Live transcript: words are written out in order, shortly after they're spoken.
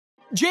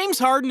James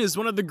Harden is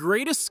one of the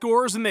greatest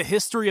scorers in the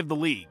history of the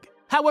league.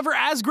 However,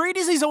 as great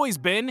as he's always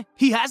been,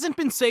 he hasn't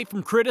been safe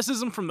from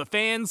criticism from the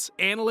fans,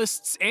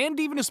 analysts, and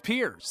even his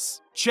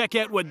peers. Check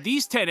out what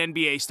these 10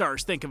 NBA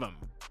stars think of him.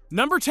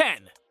 Number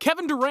 10.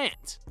 Kevin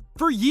Durant.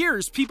 For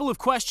years, people have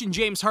questioned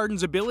James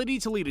Harden's ability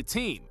to lead a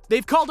team.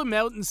 They've called him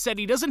out and said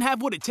he doesn't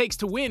have what it takes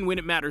to win when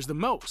it matters the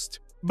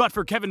most. But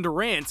for Kevin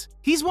Durant,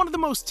 he's one of the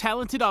most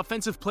talented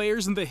offensive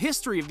players in the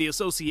history of the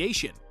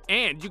association,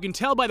 and you can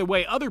tell by the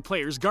way other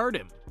players guard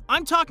him.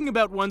 I'm talking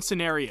about one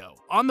scenario: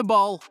 on the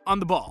ball, on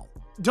the ball.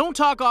 Don't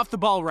talk off the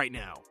ball right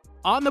now.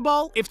 On the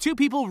ball, if two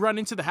people run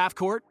into the half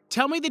court,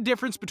 tell me the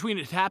difference between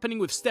it happening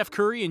with Steph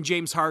Curry and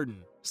James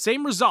Harden.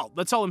 Same result,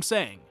 that's all I'm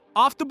saying.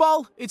 Off the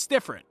ball, it's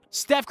different.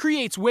 Steph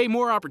creates way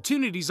more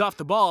opportunities off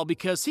the ball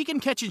because he can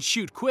catch and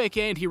shoot quick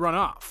and he run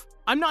off.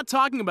 I'm not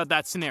talking about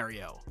that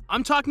scenario.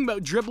 I'm talking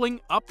about dribbling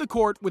up the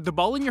court with the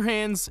ball in your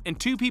hands and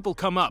two people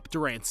come up,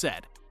 Durant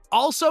said.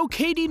 Also,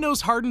 KD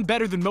knows Harden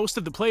better than most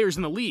of the players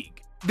in the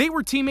league. They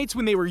were teammates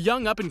when they were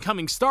young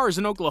up-and-coming stars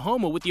in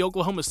Oklahoma with the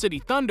Oklahoma City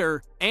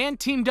Thunder and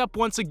teamed up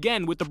once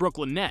again with the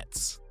Brooklyn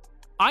Nets.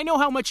 I know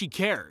how much he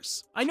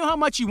cares. I know how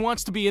much he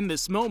wants to be in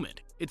this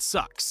moment. It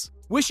sucks.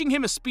 Wishing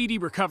him a speedy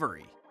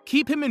recovery.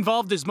 Keep him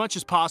involved as much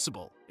as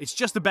possible. It's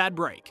just a bad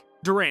break,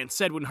 Durant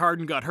said when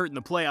Harden got hurt in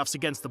the playoffs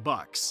against the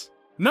Bucks.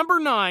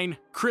 Number 9.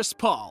 Chris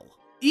Paul.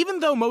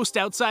 Even though most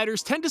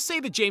outsiders tend to say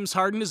that James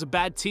Harden is a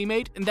bad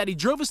teammate and that he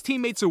drove his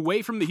teammates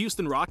away from the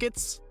Houston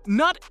Rockets,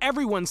 not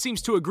everyone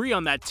seems to agree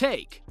on that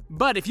take.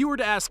 But if you were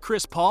to ask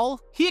Chris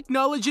Paul, he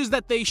acknowledges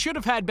that they should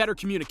have had better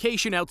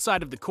communication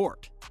outside of the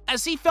court,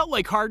 as he felt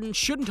like Harden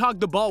shouldn't hog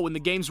the ball when the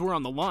games were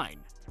on the line.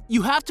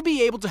 You have to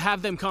be able to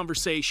have them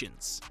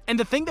conversations. And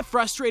the thing that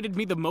frustrated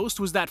me the most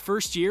was that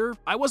first year,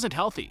 I wasn't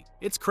healthy.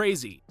 It's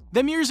crazy.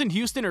 Them years in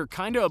Houston are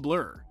kinda a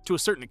blur, to a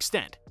certain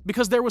extent,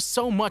 because there was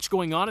so much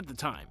going on at the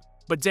time.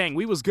 But dang,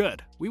 we was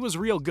good. We was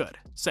real good,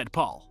 said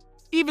Paul.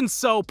 Even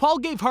so, Paul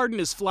gave Harden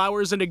his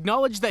flowers and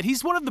acknowledged that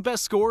he's one of the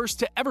best scorers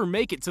to ever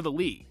make it to the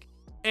league.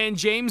 And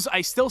James,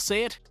 I still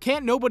say it,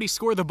 can't nobody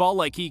score the ball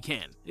like he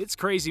can. It's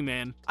crazy,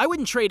 man. I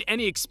wouldn't trade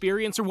any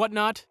experience or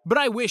whatnot, but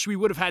I wish we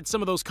would have had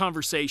some of those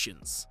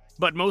conversations.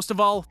 But most of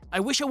all, I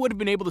wish I would have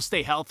been able to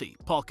stay healthy,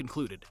 Paul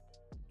concluded.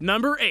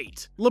 Number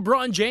 8.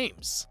 LeBron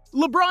James.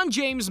 LeBron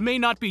James may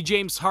not be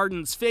James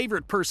Harden's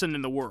favorite person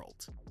in the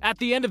world. At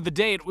the end of the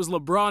day, it was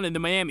LeBron and the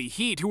Miami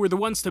Heat who were the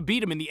ones to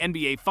beat him in the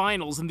NBA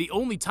Finals and the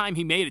only time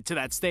he made it to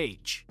that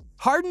stage.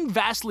 Harden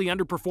vastly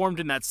underperformed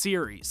in that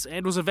series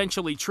and was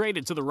eventually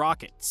traded to the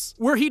Rockets,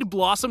 where he'd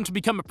blossomed to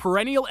become a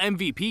perennial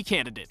MVP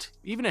candidate,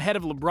 even ahead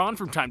of LeBron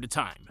from time to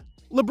time.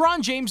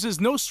 LeBron James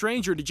is no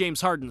stranger to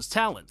James Harden's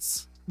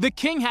talents. The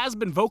King has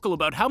been vocal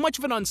about how much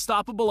of an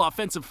unstoppable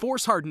offensive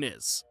force Harden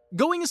is,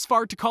 going as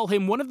far to call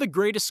him one of the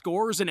greatest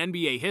scorers in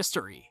NBA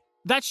history.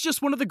 That's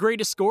just one of the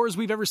greatest scorers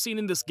we've ever seen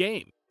in this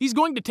game. He's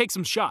going to take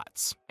some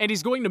shots, and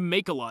he's going to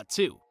make a lot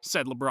too,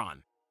 said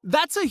LeBron.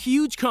 That's a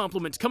huge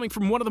compliment coming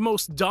from one of the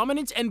most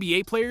dominant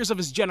NBA players of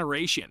his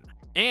generation,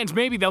 and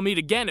maybe they'll meet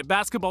again at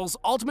basketball's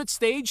ultimate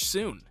stage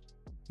soon.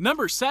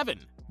 Number 7.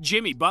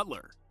 Jimmy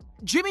Butler.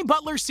 Jimmy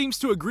Butler seems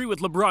to agree with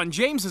LeBron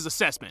James's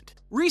assessment.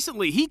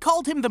 Recently, he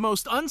called him the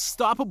most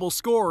unstoppable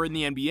scorer in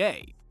the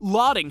NBA,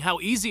 lauding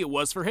how easy it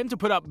was for him to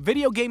put up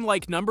video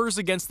game-like numbers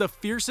against the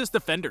fiercest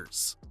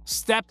defenders.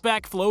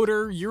 Step-back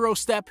floater,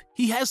 Eurostep,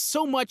 he has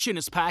so much in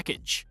his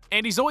package.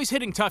 And he's always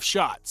hitting tough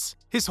shots.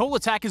 His whole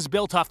attack is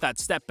built off that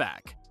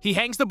step-back. He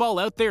hangs the ball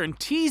out there and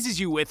teases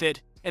you with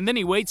it, and then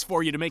he waits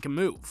for you to make a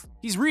move.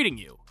 He's reading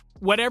you.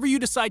 Whatever you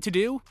decide to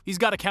do, he's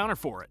got a counter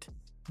for it.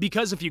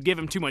 Because if you give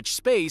him too much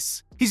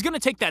space, he's gonna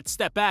take that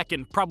step back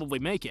and probably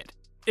make it.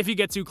 If you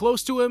get too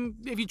close to him,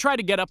 if you try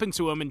to get up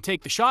into him and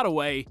take the shot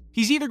away,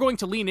 he's either going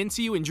to lean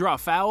into you and draw a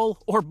foul,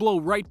 or blow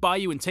right by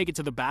you and take it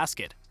to the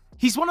basket.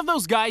 He's one of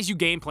those guys you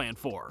game plan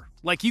for.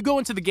 Like you go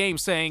into the game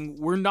saying,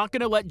 we're not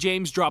gonna let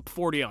James drop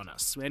 40 on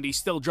us, and he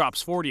still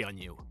drops 40 on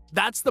you.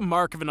 That's the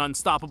mark of an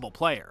unstoppable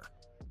player.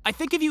 I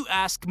think if you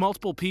ask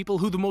multiple people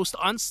who the most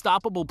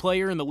unstoppable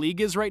player in the league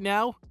is right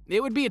now,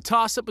 it would be a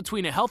toss-up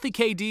between a healthy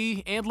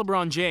KD and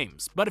LeBron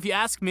James. But if you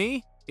ask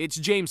me, it's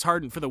James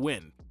Harden for the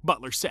win,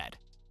 Butler said.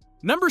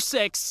 Number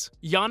 6.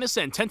 Giannis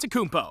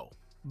Antetokounmpo.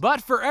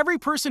 But for every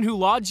person who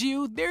lauds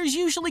you, there's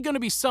usually going to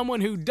be someone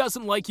who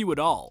doesn't like you at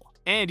all.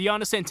 And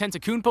Giannis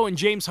Antetokounmpo and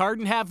James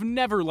Harden have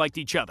never liked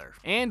each other,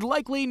 and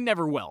likely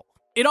never will.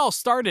 It all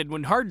started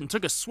when Harden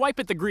took a swipe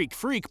at the Greek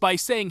Freak by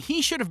saying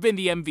he should have been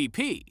the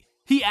MVP.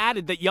 He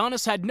added that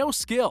Giannis had no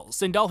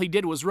skills and all he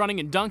did was running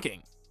and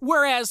dunking,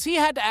 whereas he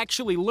had to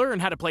actually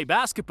learn how to play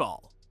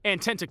basketball.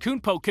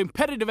 Antetokounmpo,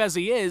 competitive as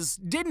he is,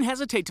 didn't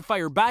hesitate to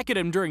fire back at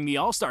him during the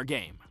All-Star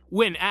game.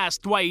 When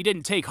asked why he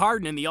didn't take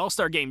Harden in the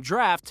All-Star game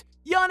draft,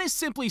 Giannis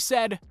simply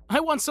said, "I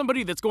want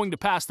somebody that's going to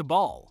pass the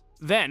ball."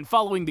 Then,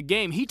 following the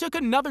game, he took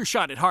another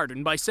shot at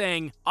Harden by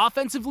saying,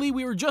 "Offensively,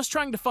 we were just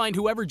trying to find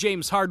whoever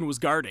James Harden was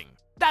guarding.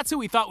 That's who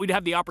we thought we'd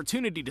have the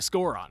opportunity to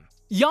score on."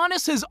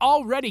 Giannis has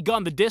already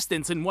gone the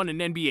distance and won an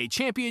NBA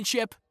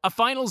championship, a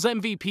Finals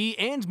MVP,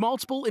 and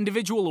multiple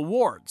individual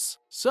awards.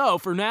 So,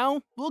 for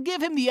now, we'll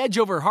give him the edge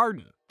over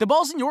Harden. The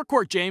ball's in your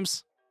court,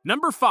 James.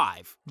 Number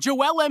 5.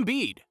 Joel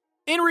Embiid.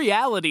 In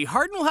reality,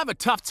 Harden will have a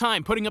tough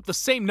time putting up the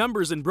same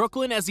numbers in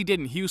Brooklyn as he did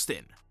in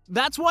Houston.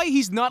 That's why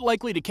he's not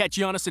likely to catch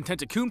Giannis and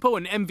Antetokounmpo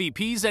in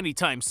MVPs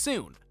anytime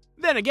soon.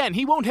 Then again,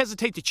 he won't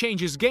hesitate to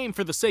change his game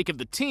for the sake of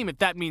the team if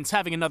that means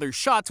having another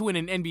shot to win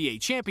an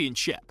NBA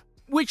championship,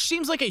 which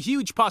seems like a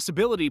huge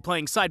possibility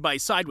playing side by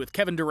side with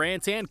Kevin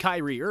Durant and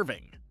Kyrie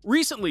Irving.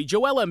 Recently,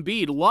 Joel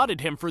Embiid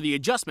lauded him for the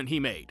adjustment he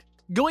made,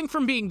 going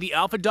from being the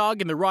alpha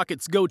dog and the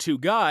Rockets' go-to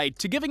guy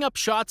to giving up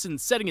shots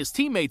and setting his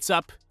teammates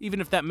up, even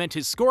if that meant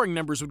his scoring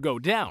numbers would go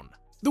down.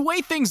 The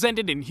way things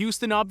ended in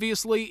Houston,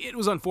 obviously, it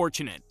was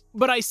unfortunate,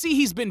 but I see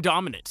he's been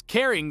dominant,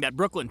 carrying that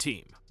Brooklyn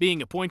team,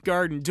 being a point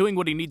guard and doing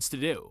what he needs to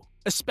do,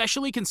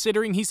 especially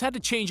considering he's had to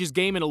change his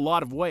game in a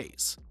lot of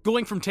ways,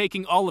 going from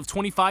taking all of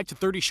 25 to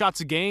 30 shots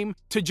a game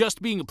to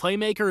just being a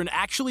playmaker and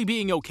actually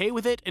being okay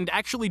with it and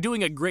actually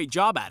doing a great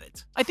job at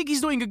it. I think he's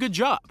doing a good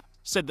job,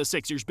 said the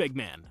Sixers big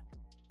man.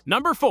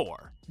 Number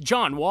 4.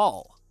 John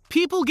Wall.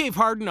 People gave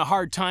Harden a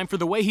hard time for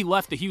the way he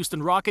left the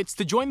Houston Rockets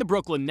to join the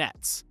Brooklyn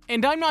Nets.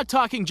 And I'm not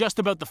talking just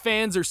about the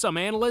fans or some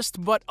analysts,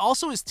 but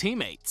also his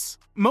teammates.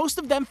 Most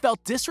of them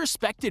felt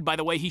disrespected by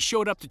the way he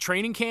showed up to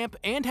training camp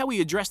and how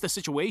he addressed the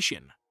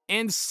situation.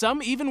 And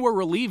some even were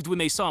relieved when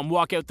they saw him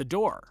walk out the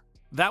door.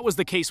 That was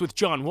the case with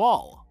John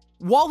Wall.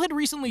 Wall had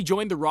recently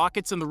joined the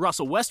Rockets in the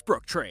Russell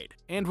Westbrook trade,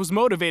 and was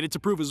motivated to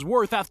prove his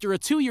worth after a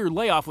 2-year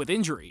layoff with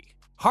injury.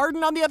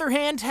 Harden, on the other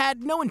hand,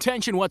 had no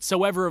intention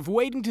whatsoever of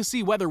waiting to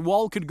see whether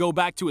Wall could go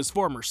back to his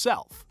former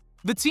self.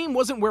 The team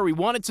wasn't where we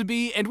wanted to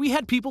be, and we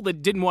had people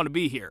that didn't want to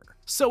be here,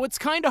 so it's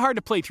kinda hard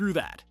to play through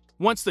that.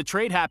 Once the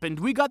trade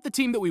happened, we got the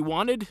team that we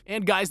wanted,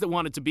 and guys that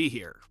wanted to be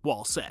here,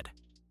 Wall said.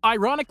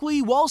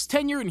 Ironically, Wall's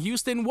tenure in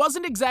Houston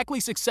wasn't exactly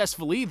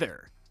successful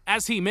either,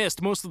 as he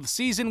missed most of the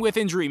season with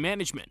injury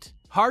management.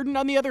 Harden,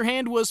 on the other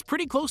hand, was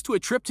pretty close to a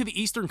trip to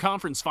the Eastern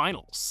Conference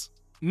Finals.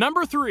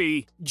 Number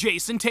 3.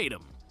 Jason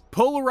Tatum.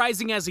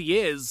 Polarizing as he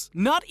is,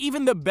 not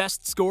even the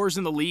best scorers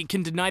in the league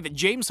can deny that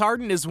James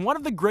Harden is one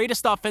of the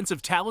greatest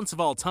offensive talents of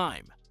all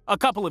time. A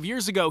couple of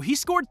years ago, he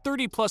scored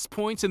 30-plus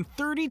points in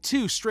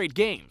 32 straight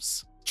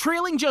games,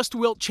 trailing just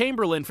Wilt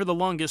Chamberlain for the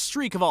longest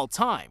streak of all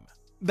time.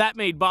 That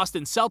made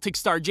Boston Celtics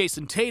star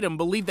Jason Tatum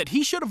believe that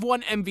he should have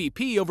won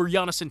MVP over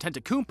Giannis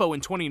Antetokounmpo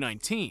in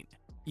 2019.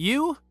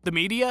 You, the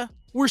media,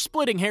 were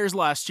splitting hairs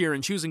last year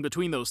and choosing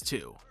between those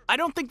two. I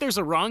don't think there's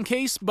a wrong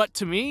case, but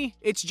to me,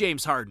 it's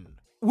James Harden.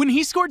 When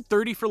he scored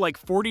 30 for like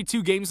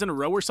 42 games in a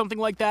row or something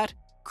like that,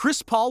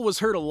 Chris Paul was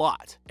hurt a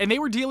lot, and they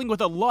were dealing with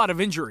a lot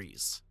of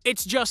injuries.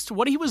 It's just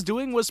what he was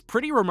doing was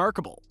pretty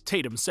remarkable,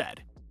 Tatum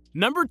said.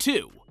 Number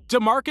 2.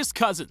 DeMarcus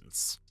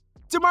Cousins.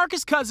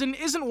 DeMarcus Cousins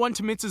isn't one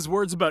to mince his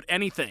words about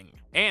anything,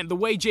 and the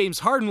way James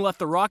Harden left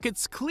the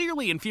Rockets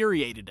clearly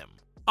infuriated him.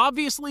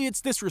 Obviously,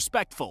 it's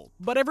disrespectful,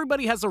 but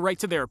everybody has a right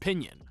to their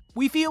opinion.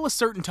 We feel a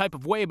certain type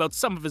of way about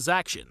some of his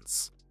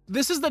actions.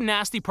 This is the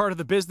nasty part of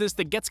the business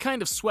that gets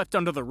kind of swept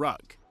under the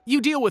rug.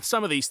 You deal with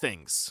some of these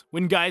things.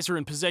 When guys are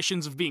in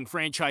positions of being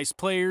franchise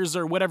players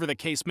or whatever the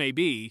case may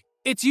be,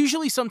 it's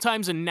usually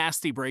sometimes a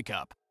nasty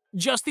breakup.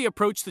 Just the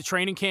approach to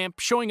training camp,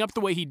 showing up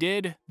the way he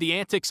did, the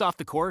antics off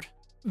the court.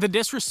 The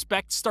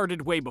disrespect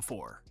started way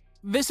before.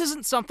 This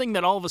isn't something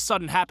that all of a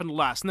sudden happened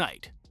last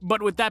night.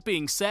 But with that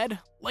being said,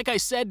 like I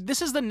said,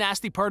 this is the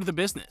nasty part of the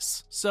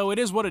business, so it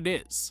is what it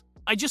is.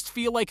 I just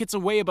feel like it's a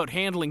way about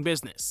handling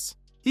business.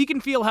 He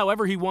can feel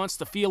however he wants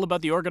to feel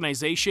about the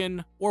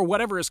organization, or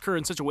whatever his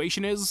current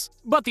situation is,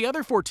 but the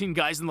other 14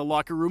 guys in the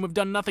locker room have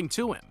done nothing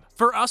to him.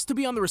 For us to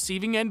be on the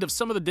receiving end of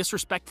some of the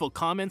disrespectful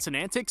comments and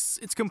antics,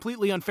 it's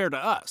completely unfair to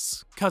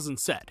us,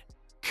 Cousins said.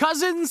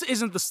 Cousins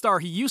isn't the star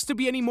he used to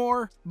be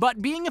anymore,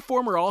 but being a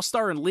former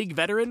All-Star and league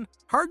veteran,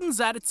 Harden's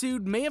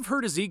attitude may have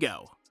hurt his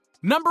ego.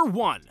 Number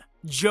 1.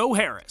 Joe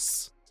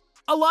Harris.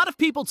 A lot of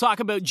people talk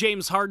about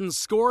James Harden's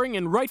scoring,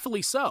 and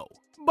rightfully so.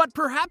 But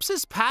perhaps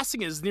his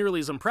passing is nearly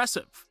as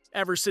impressive.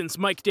 Ever since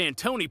Mike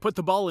D'Antoni put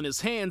the ball in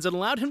his hands and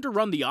allowed him to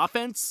run the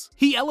offense,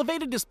 he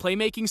elevated his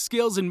playmaking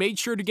skills and made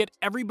sure to get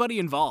everybody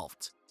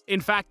involved.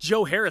 In fact,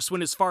 Joe Harris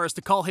went as far as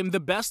to call him the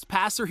best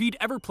passer he'd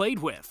ever played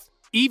with,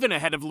 even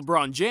ahead of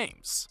LeBron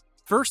James.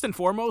 First and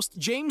foremost,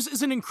 James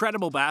is an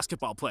incredible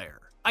basketball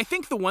player. I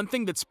think the one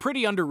thing that's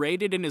pretty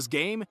underrated in his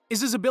game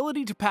is his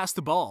ability to pass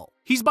the ball.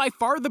 He's by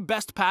far the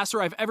best passer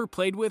I've ever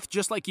played with,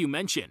 just like you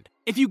mentioned.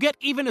 If you get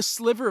even a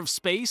sliver of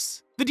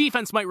space, the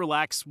defense might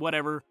relax,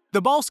 whatever.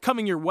 The ball's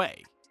coming your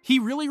way. He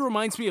really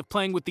reminds me of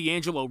playing with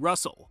D'Angelo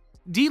Russell.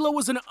 D'Lo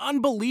was an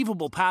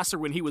unbelievable passer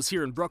when he was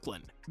here in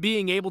Brooklyn,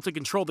 being able to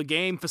control the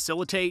game,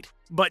 facilitate.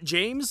 But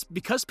James,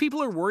 because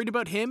people are worried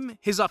about him,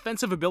 his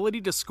offensive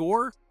ability to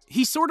score,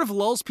 he sort of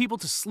lulls people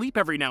to sleep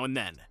every now and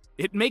then.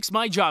 It makes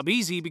my job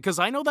easy because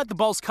I know that the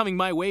ball's coming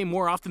my way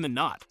more often than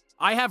not.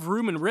 I have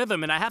room and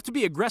rhythm and I have to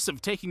be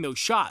aggressive taking those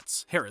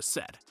shots, Harris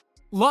said.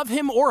 Love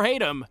him or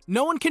hate him,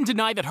 no one can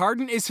deny that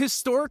Harden is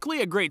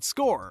historically a great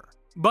scorer.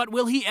 But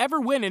will he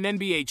ever win an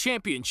NBA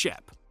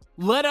championship?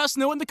 Let us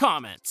know in the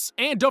comments.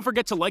 And don't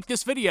forget to like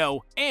this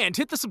video and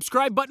hit the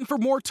subscribe button for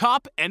more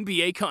top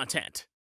NBA content.